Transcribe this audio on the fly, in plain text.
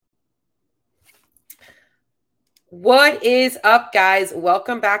What is up, guys?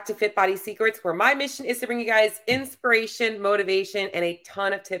 Welcome back to Fit Body Secrets, where my mission is to bring you guys inspiration, motivation, and a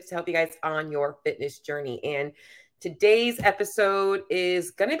ton of tips to help you guys on your fitness journey. And today's episode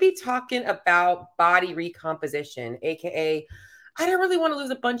is going to be talking about body recomposition, aka I don't really want to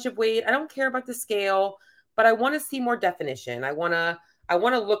lose a bunch of weight. I don't care about the scale, but I want to see more definition. I want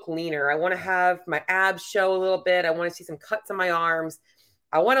to look leaner. I want to have my abs show a little bit. I want to see some cuts on my arms.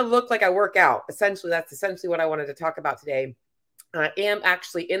 I want to look like I work out. That's essentially what I wanted to talk about today. I am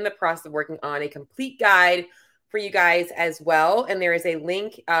actually in the process of working on a complete guide for you guys as well. And there is a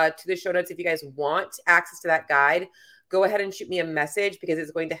link to the show notes if you guys want access to that guide. Go ahead and shoot me a message because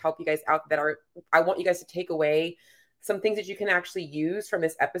it's going to help you guys out I want you guys to take away some things that you can actually use from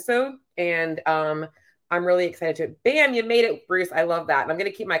this episode. And I'm really excited to it. Bam, you made it, Bruce. I love that. And I'm going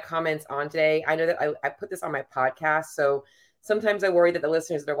to keep my comments on today. I know that I put this on my podcast, so sometimes I worry that the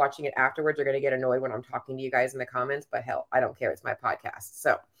listeners that are watching it afterwards are going to get annoyed when I'm talking to you guys in the comments, but hell, I don't care. It's my podcast.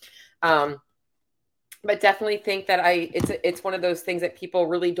 So, but definitely think that it's one of those things that people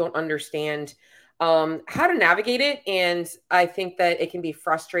really don't understand how to navigate it. And I think that it can be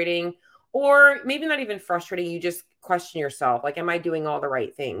frustrating, or maybe not even frustrating. You just question yourself, like, am I doing all the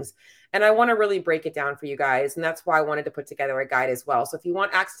right things? And I want to really break it down for you guys. And that's why I wanted to put together a guide as well. So if you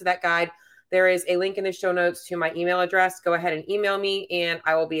want access to that guide, there is a link in the show notes to my email address. Go ahead and email me and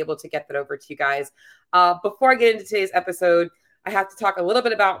I will be able to get that over to you guys. Before I get into today's episode, I have to talk a little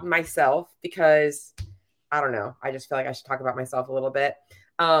bit about myself because I don't know. I just feel like I should talk about myself a little bit.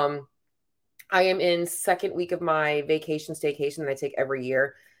 I am in second week of my staycation that I take every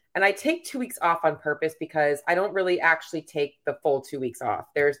year. And I take 2 weeks off on purpose because I don't really actually take the full 2 weeks off.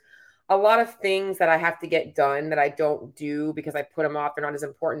 There's a lot of things that I have to get done that I don't do because I put them off. They're not as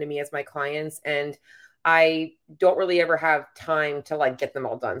important to me as my clients. And I don't really ever have time to get them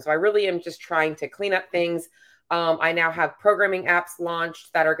all done. So I really am just trying to clean up things. I now have programming apps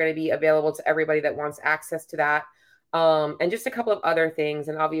launched that are going to be available to everybody that wants access to that. And just a couple of other things,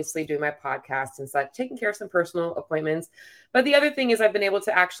 and obviously doing my podcast and such, taking care of some personal appointments. But the other thing is I've been able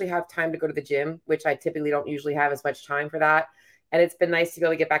to actually have time to go to the gym, which I typically don't usually have as much time for that. And it's been nice to be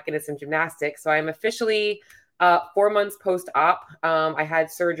able to get back into some gymnastics. So I'm officially 4 months post-op. I had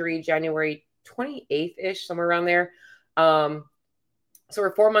surgery January 28th-ish, somewhere around there. So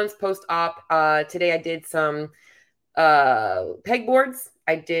we're 4 months post-op. Today I did some pegboards.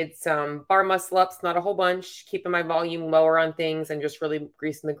 I did some bar muscle ups, not a whole bunch, keeping my volume lower on things and just really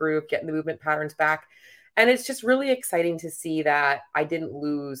greasing the groove, getting the movement patterns back. And it's just really exciting to see that I didn't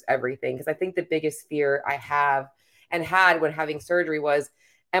lose everything, because I think the biggest fear I have and had when having surgery was,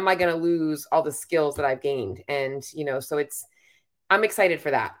 am I going to lose all the skills that I've gained? And, so I'm excited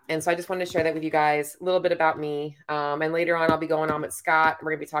for that. And so I just wanted to share that with you guys, a little bit about me. And later on, I'll be going on with Scott.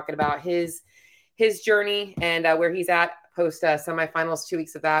 We're going to be talking about his journey and where he's at post semifinals, 2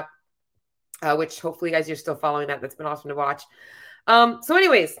 weeks of that, which hopefully you guys are still following that. That's been awesome to watch. So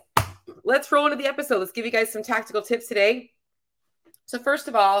anyways, let's roll into the episode. Let's give you guys some tactical tips today. So first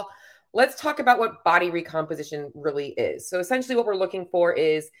of all, let's talk about what body recomposition really is. So essentially what we're looking for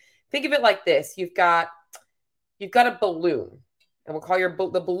is, think of it like this. You've got a balloon, and we'll call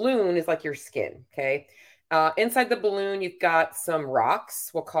the balloon is like your skin. Okay. Inside the balloon, you've got some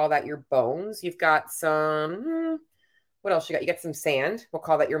rocks. We'll call that your bones. You've got what else you got? You got some sand. We'll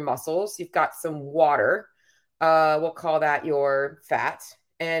call that your muscles. You've got some water. We'll call that your fat.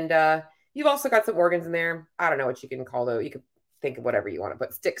 And you've also got some organs in there. I don't know what you can call those. You could think of whatever you want to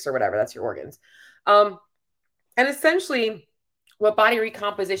put, sticks or whatever. That's your organs. And essentially what body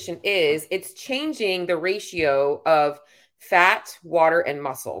recomposition is, it's changing the ratio of fat, water, and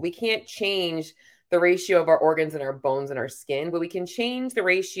muscle. We can't change the ratio of our organs and our bones and our skin, but we can change the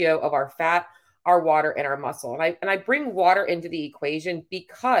ratio of our fat, our water, and our muscle. And I bring water into the equation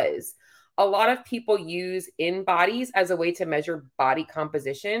because a lot of people use InBodies as a way to measure body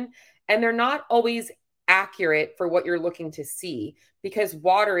composition, and they're not always accurate for what you're looking to see, because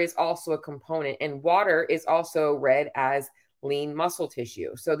water is also a component, and water is also read as lean muscle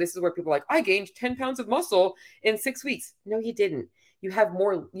tissue. So this is where people are like, I gained 10 pounds of muscle in 6 weeks. No, you didn't. You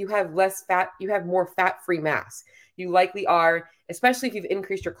have less fat, you have more fat-free mass. You likely are, especially if you've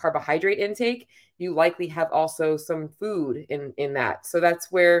increased your carbohydrate intake, you likely have also some food in that. So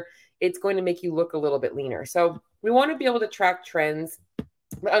that's where it's going to make you look a little bit leaner. So we want to be able to track trends,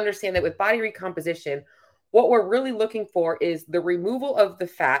 but understand that with body recomposition, what we're really looking for is the removal of the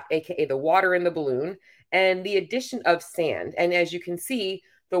fat, aka the water in the balloon, and the addition of sand. And as you can see,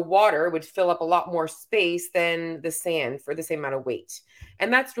 the water would fill up a lot more space than the sand for the same amount of weight.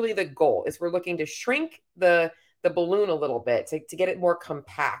 And that's really the goal, is we're looking to shrink the the balloon a little bit to get it more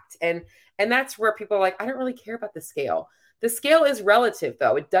compact. And that's where people are like, I don't really care about the scale. The scale is relative,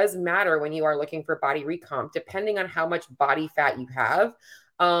 though. It does matter when you are looking for body recomp, depending on how much body fat you have,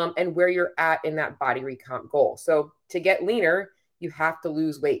 and where you're at in that body recomp goal. So to get leaner, you have to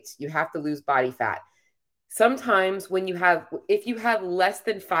lose weight. You have to lose body fat. Sometimes if you have less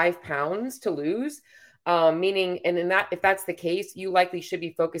than 5 pounds to lose, meaning, and if that's the case, you likely should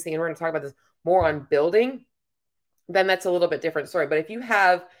be focusing, and we're going to talk about this more, on building, then that's a little bit different story. But if you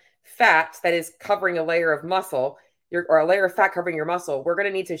have fat that is covering a layer of muscle, or a layer of fat covering your muscle, we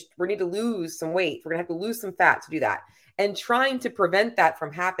need to lose some weight. We're going to have to lose some fat to do that. And trying to prevent that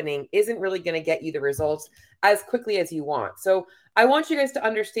from happening isn't really going to get you the results as quickly as you want. So I want you guys to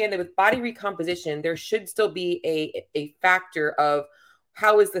understand that with body recomposition, there should still be a factor of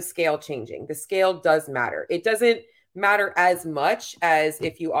how is the scale changing. The scale does matter. It doesn't matter as much as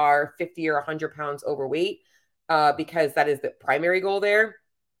if you are 50 or 100 pounds overweight, because that is the primary goal there.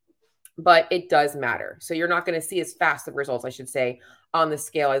 But it does matter. So you're not going to see as fast of results, I should say, on the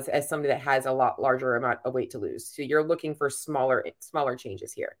scale as somebody that has a lot larger amount of weight to lose. So you're looking for smaller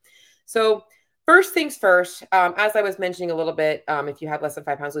changes here. So first things first, as I was mentioning a little bit, if you have less than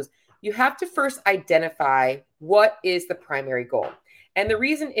 5 pounds to lose, you have to first identify what is the primary goal. And the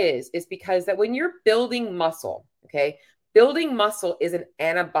reason is because that when you're building muscle, okay, building muscle is an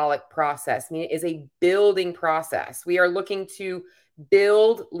anabolic process, meaning it is a building process. We are looking to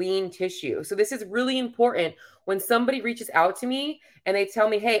build lean tissue. So this is really important when somebody reaches out to me and they tell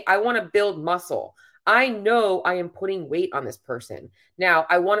me, hey, I want to build muscle. I know I am putting weight on this person. Now,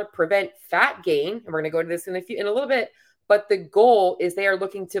 I want to prevent fat gain, and we're going to go into this in a little bit, but the goal is they are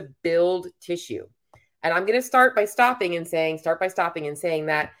looking to build tissue. And I'm going to start by stopping and saying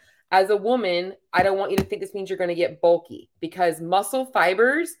that as a woman, I don't want you to think this means you're going to get bulky, because muscle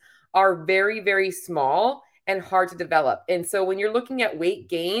fibers are very, very small and hard to develop. And so when you're looking at weight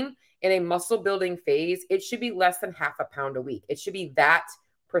gain in a muscle building phase, it should be less than 0.5 pound a week. It should be that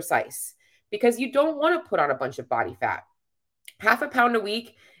precise, because you don't want to put on a bunch of body fat. 0.5 pound a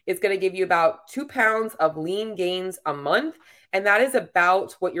week is going to give you about 2 pounds of lean gains a month. And that is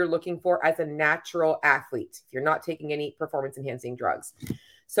about what you're looking for as a natural athlete, if you're not taking any performance enhancing drugs.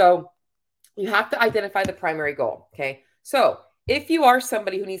 So you have to identify the primary goal. Okay. So if you are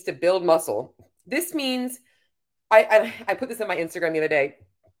somebody who needs to build muscle, this means, I put this in my Instagram the other day.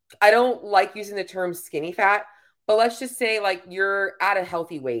 I don't like using the term skinny fat, but let's just say like you're at a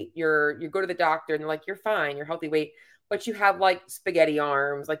healthy weight. You go to the doctor and they're like, you're fine, you're healthy weight, but you have like spaghetti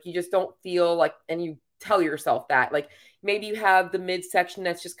arms, like you just don't feel like, and you tell yourself that, like maybe you have the midsection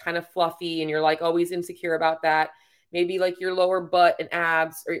that's just kind of fluffy and you're like always insecure about that. Maybe like your lower butt and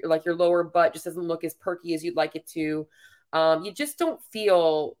abs, or like your lower butt just doesn't look as perky as you'd like it to. You just don't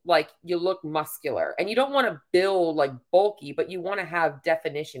feel like you look muscular, and you don't want to build like bulky, but you want to have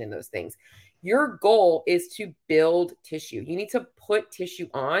definition in those things. Your goal is to build tissue. You need to put tissue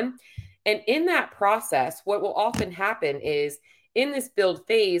on. And in that process, what will often happen is in this build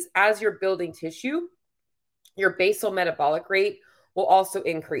phase, as you're building tissue, your basal metabolic rate will also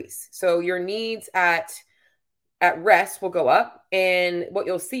increase. So your needs at rest will go up. And what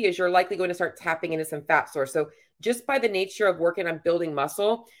you'll see is you're likely going to start tapping into some fat stores. So just by the nature of working on building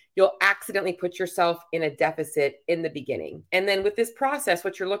muscle, you'll accidentally put yourself in a deficit in the beginning. And then with this process,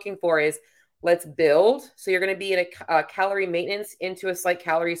 what you're looking for is, let's build. So you're going to be in a calorie maintenance into a slight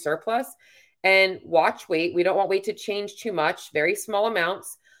calorie surplus, and watch weight. We don't want weight to change too much, very small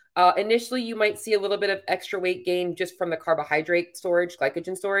amounts. Initially, you might see a little bit of extra weight gain just from the carbohydrate storage,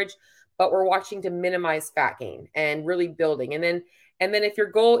 glycogen storage, but we're watching to minimize fat gain and really building. And then if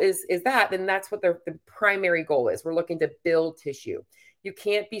your goal is that, then that's what the primary goal is. We're looking to build tissue. You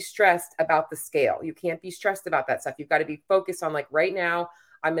can't be stressed about the scale. You can't be stressed about that stuff. You've got to be focused on, like, right now,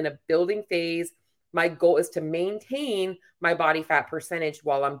 I'm in a building phase. My goal is to maintain my body fat percentage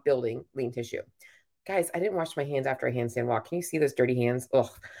while I'm building lean tissue. Guys, I didn't wash my hands after I handstand walk. Can you see those dirty hands? Ugh.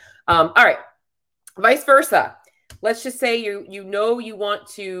 All right. Vice versa. Let's just say you know you want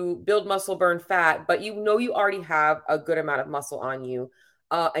to build muscle, burn fat, but you know you already have a good amount of muscle on you,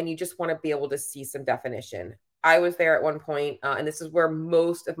 and you just want to be able to see some definition. I was there at one point, and this is where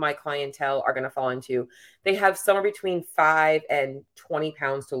most of my clientele are going to fall into. They have somewhere between 5 and 20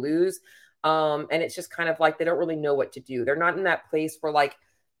 pounds to lose, and it's just kind of like they don't really know what to do. They're not in that place where, like,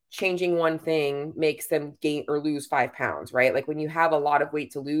 changing one thing makes them gain or lose 5 pounds, right? Like when you have a lot of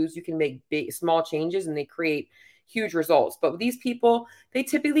weight to lose, you can make big, small changes and they create huge results. But with these people, they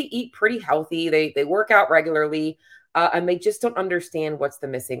typically eat pretty healthy. They work out regularly, and they just don't understand what's the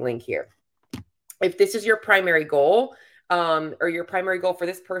missing link here. If this is your primary goal, or your primary goal for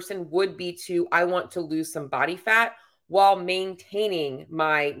this person would be to, I want to lose some body fat while maintaining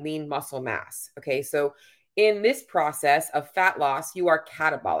my lean muscle mass. Okay. So in this process of fat loss, you are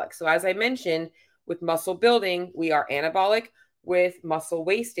catabolic. So as I mentioned, with muscle building, we are anabolic. With muscle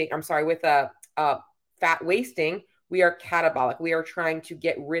wasting, with fat wasting, we are catabolic. We are trying to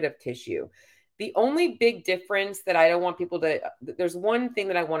get rid of tissue. The only big difference that I don't want people to, there's one thing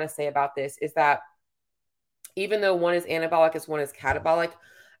that I want to say about this is that even though one is anabolic as one is catabolic,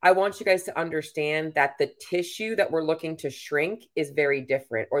 I want you guys to understand that the tissue that we're looking to shrink is very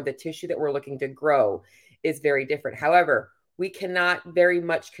different, or the tissue that we're looking to grow is very different. However, we cannot very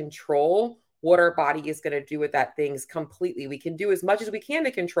much control what our body is going to do with that things completely. We can do as much as we can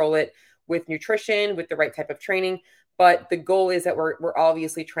to control it with nutrition, with the right type of training. But the goal is that we're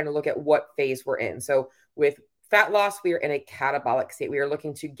obviously trying to look at what phase we're in. So with fat loss, we are in a catabolic state. We are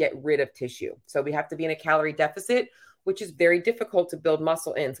looking to get rid of tissue. So we have to be in a calorie deficit, which is very difficult to build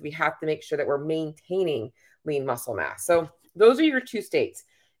muscle in. So we have to make sure that we're maintaining lean muscle mass. So those are your two states.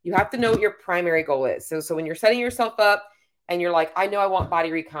 You have to know what your primary goal is. So when you're setting yourself up and you're like, I know I want body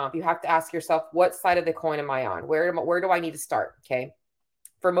recomp, you have to ask yourself, what side of the coin am I on? Where do I need to start? Okay.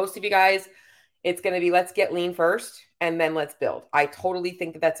 For most of you guys, it's going to be, let's get lean first and then let's build. I totally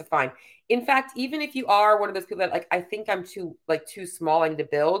think that that's a fine. In fact, even if you are one of those people that like, I think I'm too small, I need to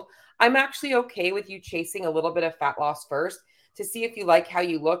build, I'm actually okay with you chasing a little bit of fat loss first to see if you like how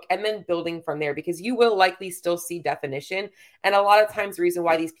you look and then building from there, because you will likely still see definition. And a lot of times the reason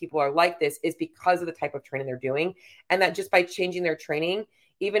why these people are like this is because of the type of training they're doing, and that just by changing their training,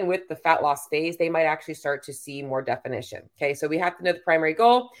 even with the fat loss phase, they might actually start to see more definition. Okay. So we have to know the primary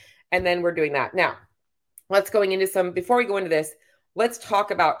goal, and then we're doing that. Now, before we go into this, let's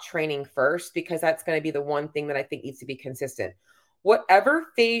talk about training first, because that's going to be the one thing that I think needs to be consistent. Whatever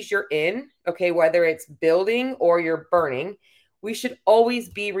phase you're in, okay, whether it's building or you're burning, we should always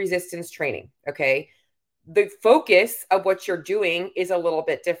be resistance training, okay? The focus of what you're doing is a little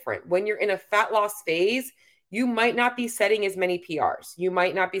bit different. When you're in a fat loss phase, you might not be setting as many PRs. You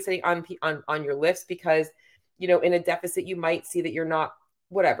might not be setting on your lifts because, in a deficit, you might see that you're not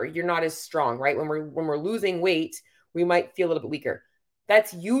as strong, right? When we're losing weight, we might feel a little bit weaker.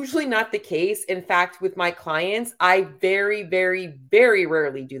 That's usually not the case. In fact, with my clients, I very, very, very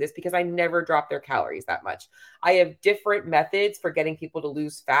rarely do this because I never drop their calories that much. I have different methods for getting people to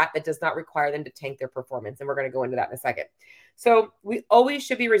lose fat that does not require them to tank their performance. And we're going to go into that in a second. So we always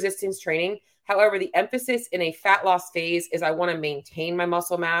should be resistance training. However, the emphasis in a fat loss phase is I want to maintain my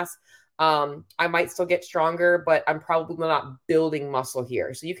muscle mass. I might still get stronger, but I'm probably not building muscle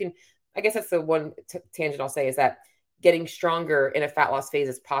here. So I guess that's the one tangent I'll say, is that getting stronger in a fat loss phase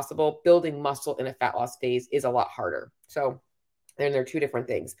is possible. Building muscle in a fat loss phase is a lot harder. So then they're two different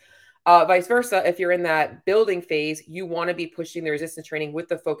things. Vice versa, if you're in that building phase, you want to be pushing the resistance training with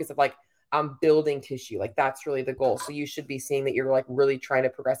the focus of building tissue. Like that's really the goal. So you should be seeing that you're really trying to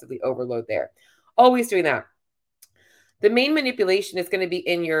progressively overload there. Always doing that. The main manipulation is going to be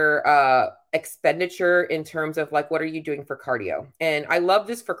in your expenditure in terms of what are you doing for cardio? And I love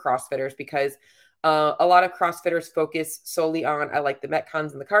this for CrossFitters because a lot of CrossFitters focus solely on, I like the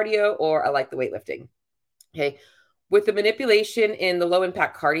Metcons and the cardio, or I like the weightlifting. Okay. With the manipulation in the low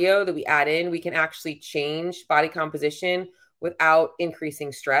impact cardio that we add in, we can actually change body composition without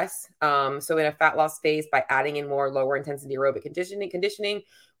increasing stress. So in a fat loss phase, by adding in more lower intensity aerobic conditioning,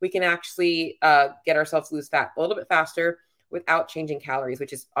 we can actually get ourselves to lose fat a little bit faster without changing calories,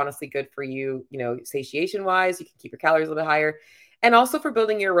 which is honestly good for you, satiation wise. You can keep your calories a little bit higher. And also for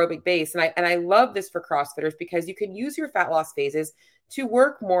building your aerobic base. And I love this for CrossFitters because you can use your fat loss phases to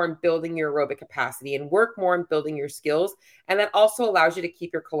work more in building your aerobic capacity and work more in building your skills. And that also allows you to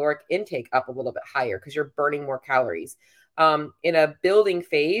keep your caloric intake up a little bit higher because you're burning more calories. In a building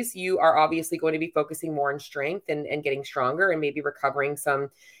phase, you are obviously going to be focusing more on strength and getting stronger and maybe recovering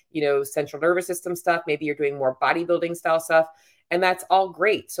some, central nervous system stuff. Maybe you're doing more bodybuilding style stuff. And that's all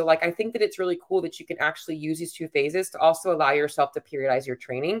great. So I think that it's really cool that you can actually use these two phases to also allow yourself to periodize your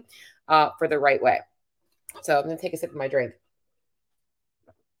training for the right way. So I'm going to take a sip of my drink.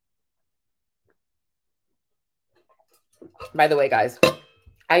 By the way, guys,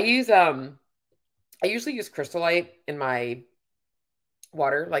 I usually use Crystal Light in my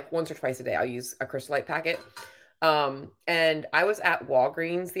water, once or twice a day. I'll use a Crystal Light packet. And I was at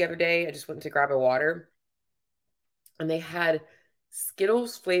Walgreens the other day. I just went to grab a water, and they had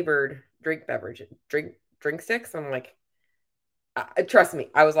Skittles flavored drink sticks. I'm like, trust me.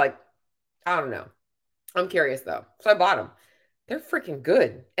 I was like, I don't know. I'm curious though. So I bought them. They're freaking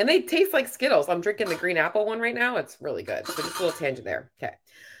good. And they taste like Skittles. I'm drinking the green apple one right now. It's really good. So just a little tangent there. Okay.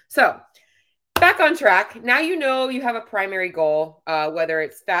 So back on track. Now you know you have a primary goal, whether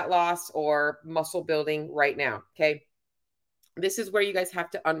it's fat loss or muscle building right now. Okay. This is where you guys have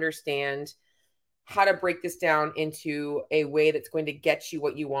to understand how to break this down into a way that's going to get you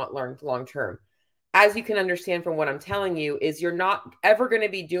what you want long term. As you can understand from what I'm telling you, is you're not ever going to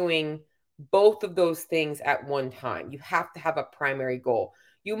be doing both of those things at one time. You have to have a primary goal.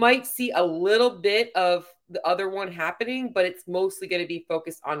 You might see a little bit of the other one happening, but it's mostly going to be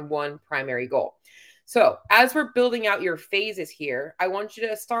focused on one primary goal. So as we're building out your phases here, I want you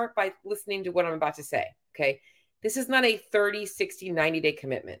to start by listening to what I'm about to say. Okay. This is not a 30, 60, 90-day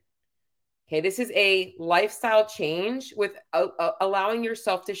commitment. Okay, this is a lifestyle change with allowing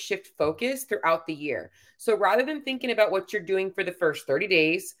yourself to shift focus throughout the year. So rather than thinking about what you're doing for the first 30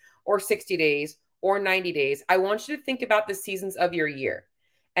 days or 60 days or 90 days, I want you to think about the seasons of your year.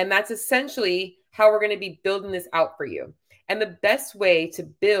 And that's essentially how we're going to be building this out for you. And the best way to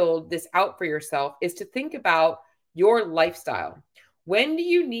build this out for yourself is to think about your lifestyle. When do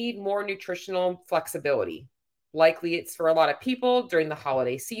you need more nutritional flexibility? Likely it's for a lot of people during the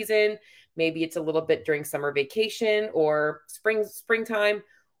holiday season. Maybe it's a little bit during summer vacation or springtime,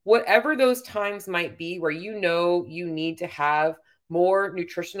 whatever those times might be where you know you need to have more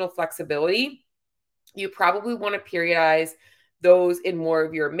nutritional flexibility. You probably want to periodize those in more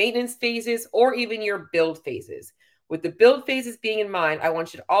of your maintenance phases or even your build phases. With the build phases being in mind, I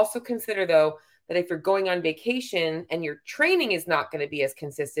want you to also consider, though, that if you're going on vacation and your training is not going to be as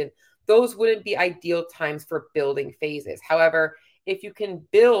consistent, those wouldn't be ideal times for building phases. However, if you can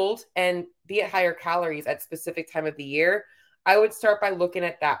build and be at higher calories at specific time of the year, I would start by looking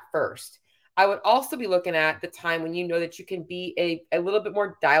at that first. I would also be looking at the time when you know that you can be a little bit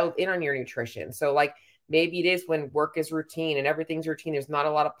more dialed in on your nutrition. So like maybe it is when work is routine and everything's routine. There's not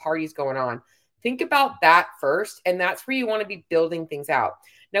a lot of parties going on. Think about that first. And that's where you want to be building things out.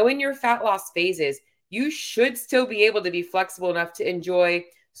 Now, in your fat loss phases, you should still be able to be flexible enough to enjoy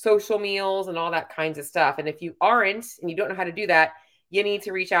social meals and all that kinds of stuff. And if you aren't and you don't know how to do that, you need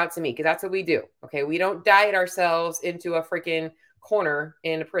to reach out to me because that's what we do. Okay. We don't diet ourselves into a freaking corner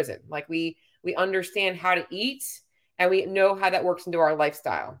in a prison. Like we understand how to eat and we know how that works into our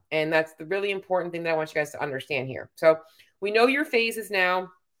lifestyle. And that's the really important thing that I want you guys to understand here. So we know your phases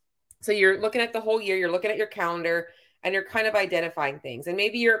now. So you're looking at the whole year, you're looking at your calendar and you're kind of identifying things. And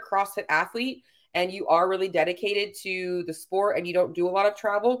maybe you're a CrossFit athlete and you are really dedicated to the sport and you don't do a lot of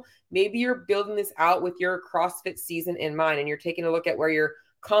travel. Maybe you're building this out with your CrossFit season in mind and you're taking a look at where your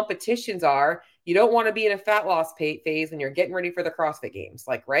competitions are. You don't want to be in a fat loss phase when you're getting ready for the CrossFit games,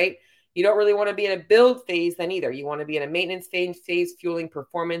 like, right? You don't really want to be in a build phase then either. You want to be in a maintenance phase fueling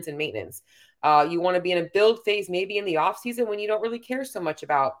performance and maintenance. You want to be in a build phase, maybe in the off season when you don't really care so much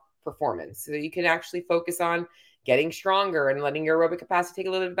about performance. So you can actually focus on getting stronger and letting your aerobic capacity take a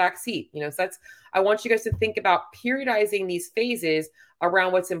little bit of back seat. So that's, I want you guys to think about periodizing these phases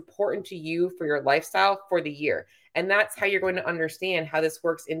around what's important to you for your lifestyle for the year. And that's how you're going to understand how this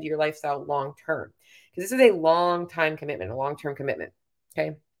works into your lifestyle long-term. Because this is a long-time commitment, a long-term commitment.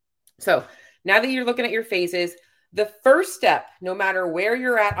 Okay. So now that you're looking at your phases, the first step, no matter where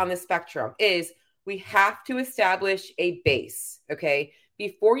you're at on the spectrum, is we have to establish a base. Okay.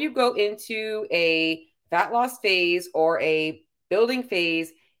 Before you go into a fat loss phase or a building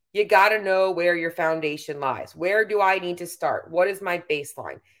phase, you got to know where your foundation lies. Where do I need to start? What is my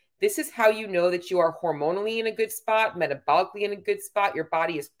baseline? This is how you know that you are hormonally in a good spot, metabolically in a good spot. Your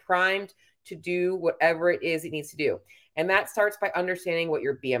body is primed to do whatever it is it needs to do. And that starts by understanding what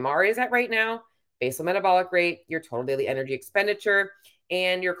your BMR is at right now, basal metabolic rate, your total daily energy expenditure,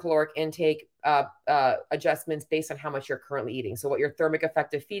 and your caloric intake adjustments based on how much you're currently eating. So what your thermic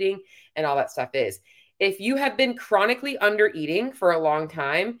effective feeding and all that stuff is. If you have been chronically under eating for a long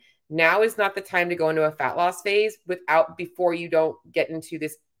time, now is not the time to go into a fat loss phase before you don't get into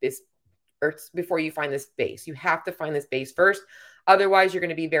this or before you find this base. You have to find this base first. Otherwise, you're going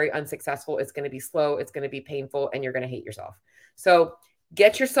to be very unsuccessful. It's going to be slow. It's going to be painful and you're going to hate yourself. So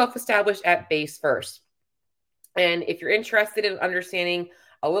get yourself established at base first. And if you're interested in understanding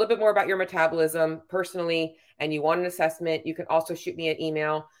a little bit more about your metabolism personally, and you want an assessment, you can also shoot me an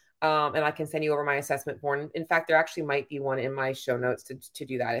email and I can send you over my assessment form. In fact, there actually might be one in my show notes to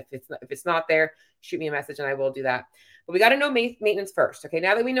do that. If it's not there, shoot me a message and I will do that. But we got to know maintenance first. Okay.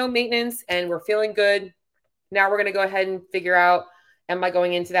 Now that we know maintenance and we're feeling good, now we're going to go ahead and figure out, am I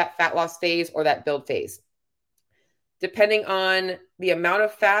going into that fat loss phase or that build phase? Depending on the amount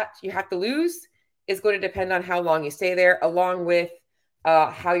of fat you have to lose is going to depend on how long you stay there, along with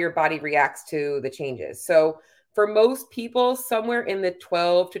how your body reacts to the changes. So for most people, somewhere in the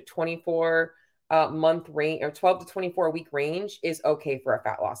 12 to 24 month range or 12 to 24 week range is okay for a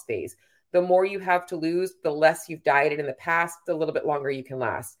fat loss phase. The more you have to lose, the less you've dieted in the past, the little bit longer you can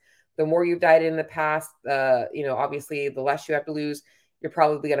last. The more you've dieted in the past, obviously the less you have to lose, you're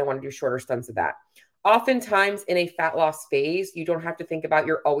probably going to want to do shorter stunts of that. Oftentimes in a fat loss phase, you don't have to think about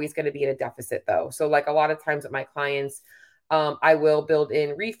you're always going to be in a deficit though. So like a lot of times with my clients, I will build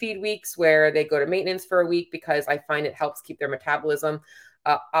in refeed weeks where they go to maintenance for a week because I find it helps keep their metabolism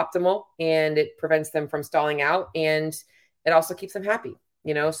optimal and it prevents them from stalling out and it also keeps them happy.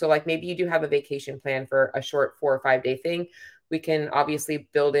 So like maybe you do have a vacation plan for a short 4 or 5 day thing. We can obviously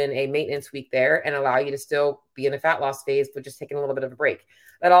build in a maintenance week there and allow you to still be in a fat loss phase, but just taking a little bit of a break.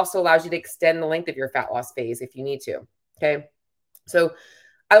 That also allows you to extend the length of your fat loss phase if you need to. Okay. So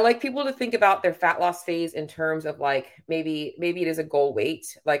I like people to think about their fat loss phase in terms of like, maybe it is a goal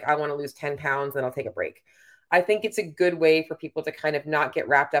weight. Like I want to lose 10 pounds, then I'll take a break. I think it's a good way for people to kind of not get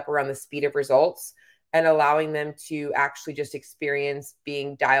wrapped up around the speed of results and allowing them to actually just experience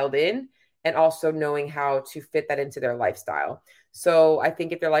being dialed in and also knowing how to fit that into their lifestyle. So I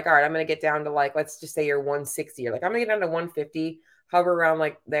think if they're like, all right, I'm going to get down to like, let's just say you're 160, you're like, I'm going to get down to 150, hover around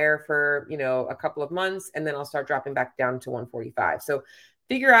like there for, a couple of months, and then I'll start dropping back down to 145. So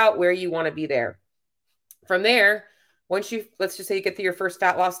figure out where you want to be there. From there, let's just say you get through your first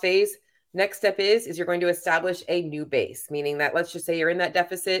fat loss phase, next step is you're going to establish a new base, meaning that let's just say you're in that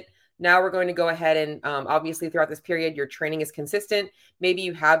deficit. Now we're going to go ahead and obviously throughout this period, your training is consistent. Maybe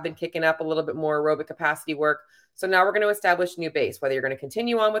you have been kicking up a little bit more aerobic capacity work. So now we're going to establish a new base, whether you're going to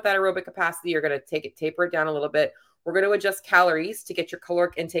continue on with that aerobic capacity, you're going to taper it down a little bit. We're going to adjust calories to get your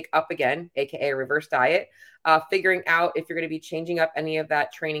caloric intake up again, aka a reverse diet, figuring out if you're going to be changing up any of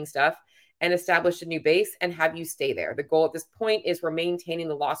that training stuff and establish a new base and have you stay there. The goal at this point is we're maintaining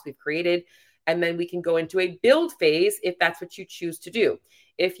the loss we've created, and then we can go into a build phase if that's what you choose to do.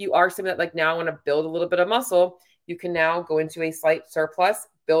 If you are somebody that like now want to build a little bit of muscle, you can now go into a slight surplus,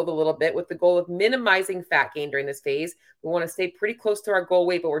 build a little bit with the goal of minimizing fat gain during this phase. We want to stay pretty close to our goal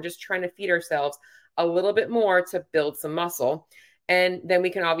weight, but we're just trying to feed ourselves a little bit more to build some muscle. And then we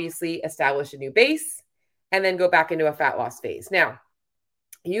can obviously establish a new base and then go back into a fat loss phase. Now,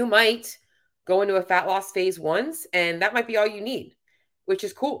 you might go into a fat loss phase once, and that might be all you need, which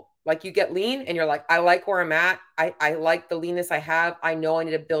is cool. Like you get lean and you're like, I like where I'm at. I like the leanness I have. I know I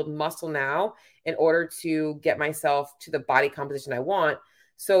need to build muscle now in order to get myself to the body composition I want.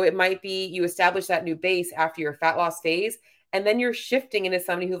 So it might be you establish that new base after your fat loss phase, and then you're shifting into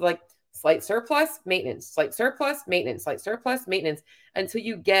somebody who's like slight surplus, maintenance, slight surplus, maintenance, slight surplus, maintenance, until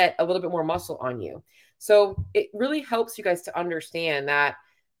you get a little bit more muscle on you. So it really helps you guys to understand that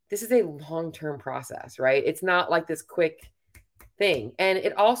this is a long-term process, right? It's not like this quick thing. And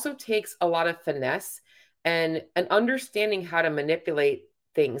it also takes a lot of finesse and an understanding how to manipulate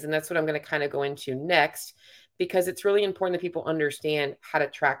things. And that's what I'm going to kind of go into next, because it's really important that people understand how to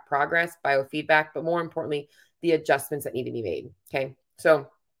track progress, biofeedback, but more importantly, the adjustments that need to be made. Okay. So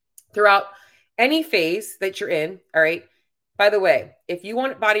throughout any phase that you're in, all right, by the way, if you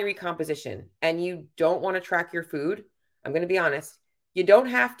want body recomposition and you don't want to track your food, I'm going to be honest, you don't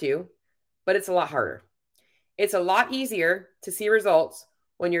have to, but it's a lot harder. It's a lot easier to see results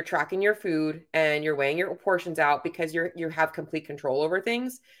when you're tracking your food and you're weighing your portions out because you have complete control over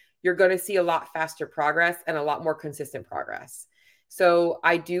things. You're going to see a lot faster progress and a lot more consistent progress. So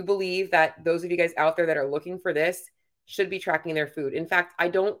I do believe that those of you guys out there that are looking for this should be tracking their food. In fact, I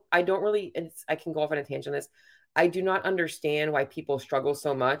don't really, I can go off on a tangent on this. I do not understand why people struggle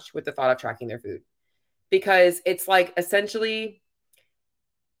so much with the thought of tracking their food, because it's like essentially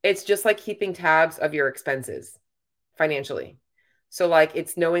it's just like keeping tabs of your expenses financially. So like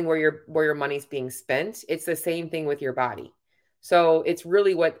it's knowing where your money's being spent. It's the same thing with your body. So it's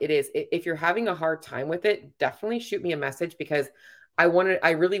really what it is. If you're having a hard time with it, definitely shoot me a message, because I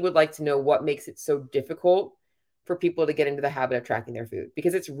really would like to know what makes it so difficult for people to get into the habit of tracking their food,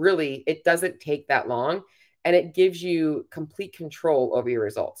 because it doesn't take that long and it gives you complete control over your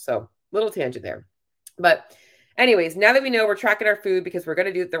results. So little tangent there. But anyways, now that we know we're tracking our food because we're going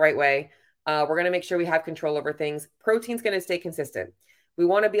to do it the right way, we're going to make sure we have control over things. Protein's going to stay consistent. We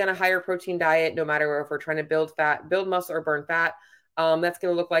want to be on a higher protein diet, no matter if we're trying to build muscle or burn fat. That's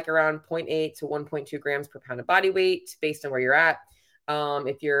going to look like around 0.8 to 1.2 grams per pound of body weight based on where you're at.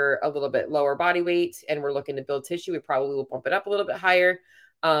 If you're a little bit lower body weight and we're looking to build tissue, we probably will bump it up a little bit higher.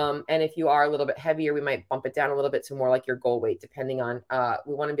 And if you are a little bit heavier, we might bump it down a little bit to more like your goal weight, depending on,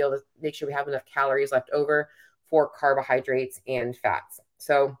 we want to be able to make sure we have enough calories left over for carbohydrates and fats.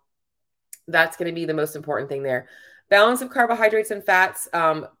 So that's going to be the most important thing there. Balance of carbohydrates and fats,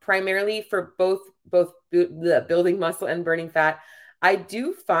 primarily for both building muscle and burning fat. I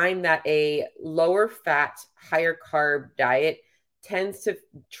do find that a lower fat, higher carb diet tends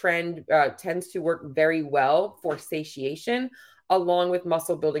to work very well for satiation along with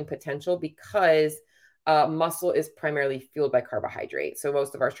muscle building potential, because muscle is primarily fueled by carbohydrate. So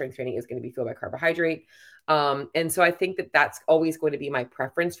most of our strength training is going to be fueled by carbohydrate. And so I think that that's always going to be my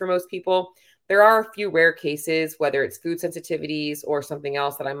preference for most people. There are a few rare cases, whether it's food sensitivities or something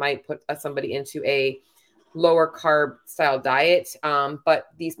else, that I might put somebody into a lower carb style diet. But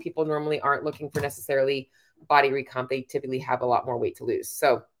these people normally aren't looking for necessarily body recomp. They typically have a lot more weight to lose.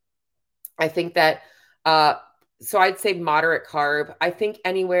 So I think that, so I'd say moderate carb. I think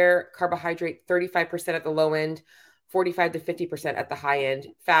anywhere carbohydrate, 35% at the low end, 45 to 50% at the high end,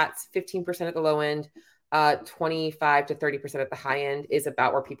 fats, 15% at the low end, 25 to 30% at the high end is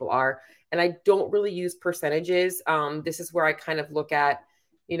about where people are. And I don't really use percentages. This is where I kind of look at,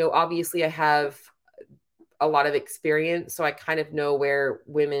 obviously I have a lot of experience, so I kind of know where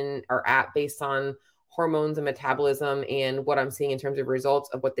women are at based on hormones and metabolism and what I'm seeing in terms of results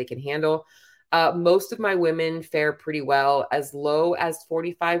of what they can handle. Most of my women fare pretty well, as low as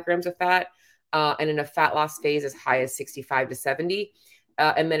 45 grams of fat, and in a fat loss phase as high as 65 to 70.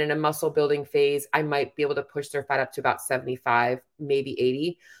 And then in a muscle building phase, I might be able to push their fat up to about 75, maybe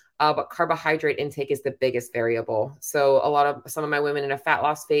 80. But carbohydrate intake is the biggest variable. So some of my women in a fat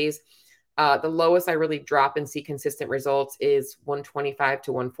loss phase, the lowest I really drop and see consistent results is 125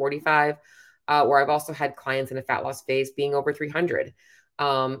 to 145, where I've also had clients in a fat loss phase being over 300.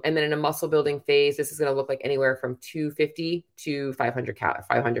 And then in a muscle building phase, this is going to look like anywhere from 250 to 500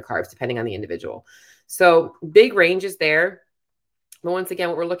 carbs, depending on the individual. So big ranges there. But once again,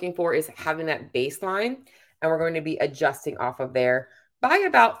 what we're looking for is having that baseline, and we're going to be adjusting off of there by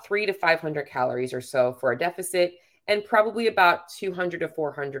about 300 to 500 calories or so for a deficit, and probably about 200 to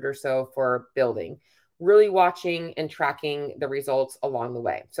 400 or so for building. Really watching and tracking the results along the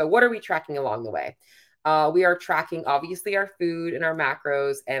way. So what are we tracking along the way? We are tracking, obviously, our food and our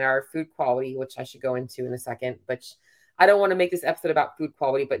macros and our food quality, which I should go into in a second. But I don't want to make this episode about food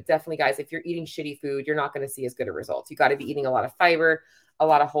quality, but definitely, guys, if you're eating shitty food, you're not going to see as good of results. You got to be eating a lot of fiber, a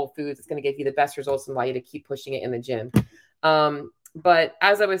lot of whole foods. It's going to give you the best results and allow you to keep pushing it in the gym. But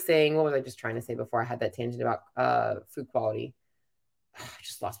as I was saying, what was I just trying to say before I had that tangent about food quality? I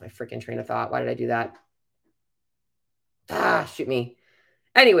just lost my freaking train of thought. Why did I do that? Shoot me.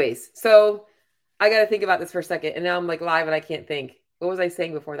 Anyways, so I got to think about this for a second. And now I'm like live and I can't think. What was I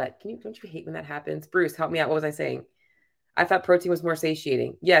saying before that? Don't you hate when that happens? Bruce, help me out. What was I saying? I thought protein was more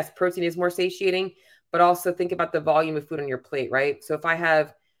satiating. Yes, protein is more satiating, but also think about the volume of food on your plate, right? So if I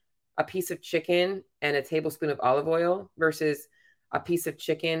have a piece of chicken and a tablespoon of olive oil versus a piece of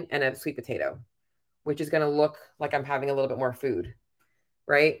chicken and a sweet potato, which is going to look like I'm having a little bit more food,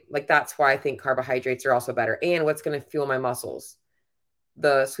 right? Like that's why I think carbohydrates are also better. And what's going to fuel my muscles?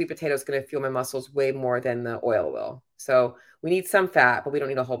 The sweet potato is going to fuel my muscles way more than the oil will. So we need some fat, but we don't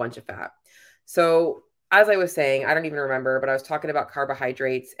need a whole bunch of fat. So as I was saying, I don't even remember, but I was talking about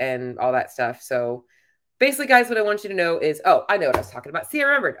carbohydrates and all that stuff. So basically, guys, what I want you to know is, I know what I was talking about. See, I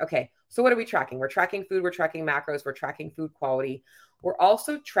remembered. Okay. So what are we tracking? We're tracking food. We're tracking macros. We're tracking food quality. We're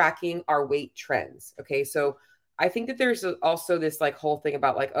also tracking our weight trends. Okay. So I think that there's also this like whole thing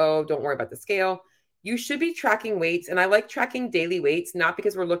about like, oh, don't worry about the scale. You should be tracking weights. And I like tracking daily weights, not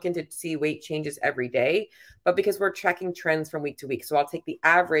because we're looking to see weight changes every day, but because we're tracking trends from week to week. So I'll take the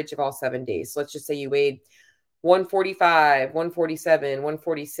average of all 7 days. So let's just say you weighed 145, 147,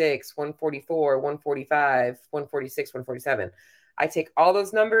 146, 144, 145, 146, 147. I take all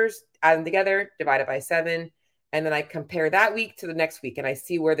those numbers, add them together, divide it by 7, and then I compare that week to the next week, and I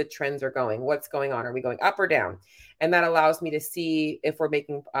see where the trends are going. What's going on? Are we going up or down? And that allows me to see if we're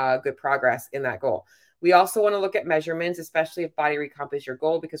making good progress in that goal. We also want to look at measurements, especially if body recomp is your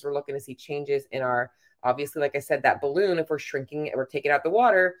goal, because we're looking to see changes in our, obviously, like I said, that balloon, if we're shrinking it, we're taking out the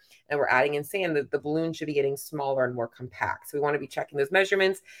water and we're adding in sand, the balloon should be getting smaller and more compact. So we want to be checking those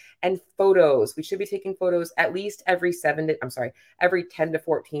measurements and photos. We should be taking photos at least every 10 to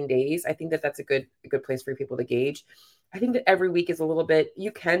 14 days. I think that that's a good place for people to gauge. I think that every week is a little bit,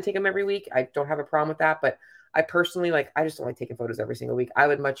 you can take them every week. I don't have a problem with that, but I personally, I just don't like taking photos every single week. I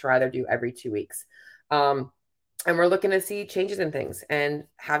would much rather do every 2 weeks. And we're looking to see changes in things and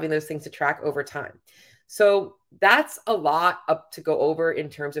having those things to track over time. So that's a lot up to go over in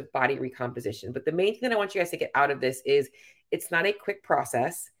terms of body recomposition. But the main thing that I want you guys to get out of this is it's not a quick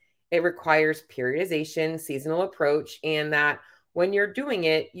process. It requires periodization, seasonal approach, and that when you're doing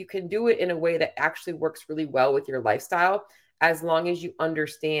it, you can do it in a way that actually works really well with your lifestyle, as long as you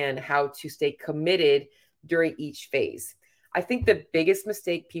understand how to stay committed during each phase. I think the biggest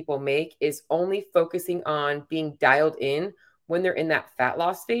mistake people make is only focusing on being dialed in when they're in that fat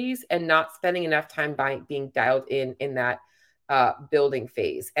loss phase and not spending enough time being dialed in that building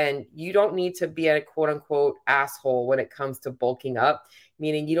phase. And you don't need to be a quote unquote asshole when it comes to bulking up,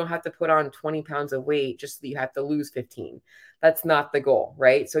 meaning you don't have to put on 20 pounds of weight just so that you have to lose 15. That's not the goal,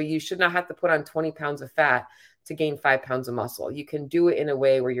 right? So you should not have to put on 20 pounds of fat to gain 5 pounds of muscle. You can do it in a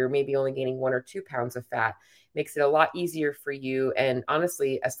way where you're maybe only gaining 1 or 2 pounds of fat. Makes it a lot easier for you. And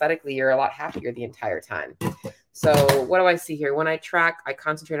honestly, aesthetically, you're a lot happier the entire time. So what do I see here? When I track, I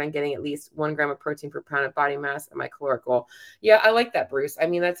concentrate on getting at least 1 gram of protein per pound of body mass and my caloric goal. Yeah, I like that, Bruce. I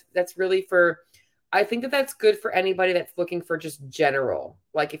mean, that's really I think that's good for anybody that's looking for just general.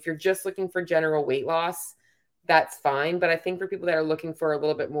 Like if you're just looking for general weight loss, that's fine. But I think for people that are looking for a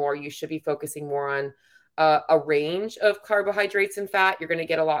little bit more, you should be focusing more on a range of carbohydrates and fat. You're going to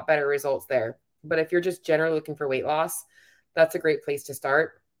get a lot better results there. But if you're just generally looking for weight loss, that's a great place to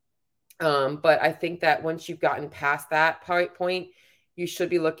start. But I think that once you've gotten past that point, you should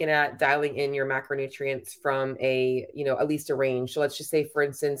be looking at dialing in your macronutrients from at least a range. So let's just say, for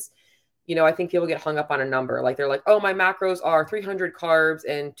instance, I think people get hung up on a number. Like they're like, oh, my macros are 300 carbs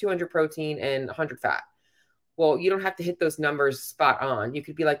and 200 protein and 100 fat. Well, you don't have to hit those numbers spot on. You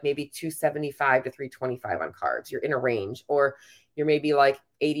could be like maybe 275 to 325 on carbs. You're in a range. Or you're maybe like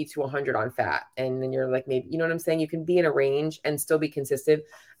 80 to 100 on fat. And then you're like, maybe, you know what I'm saying? You can be in a range and still be consistent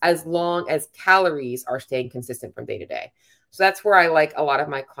as long as calories are staying consistent from day to day. So that's where I like a lot of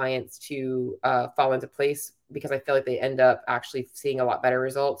my clients to fall into place, because I feel like they end up actually seeing a lot better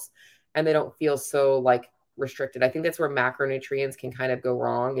results and they don't feel so like restricted. I think that's where macronutrients can kind of go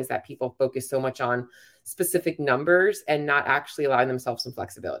wrong, is that people focus so much on specific numbers and not actually allowing themselves some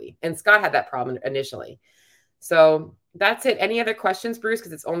flexibility. And Scott had that problem initially. So that's it. Any other questions, Bruce?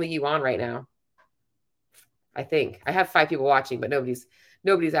 Because it's only you on right now. I think I have 5 people watching, but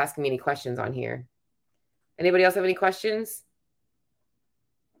nobody's asking me any questions on here. Anybody else have any questions?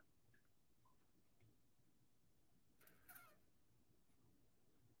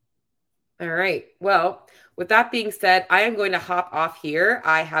 All right. Well, with that being said, I am going to hop off here.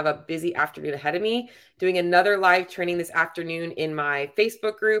 I have a busy afternoon ahead of me, doing another live training this afternoon in my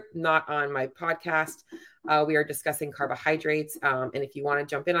Facebook group, not on my podcast. We are discussing carbohydrates. And if you want to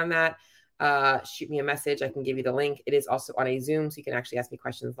jump in on that, shoot me a message. I can give you the link. It is also on a Zoom, so you can actually ask me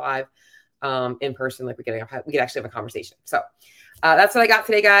questions live in person. Like we could actually have a conversation. So that's what I got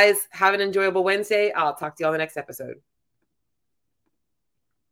today, guys. Have an enjoyable Wednesday. I'll talk to you on the next episode.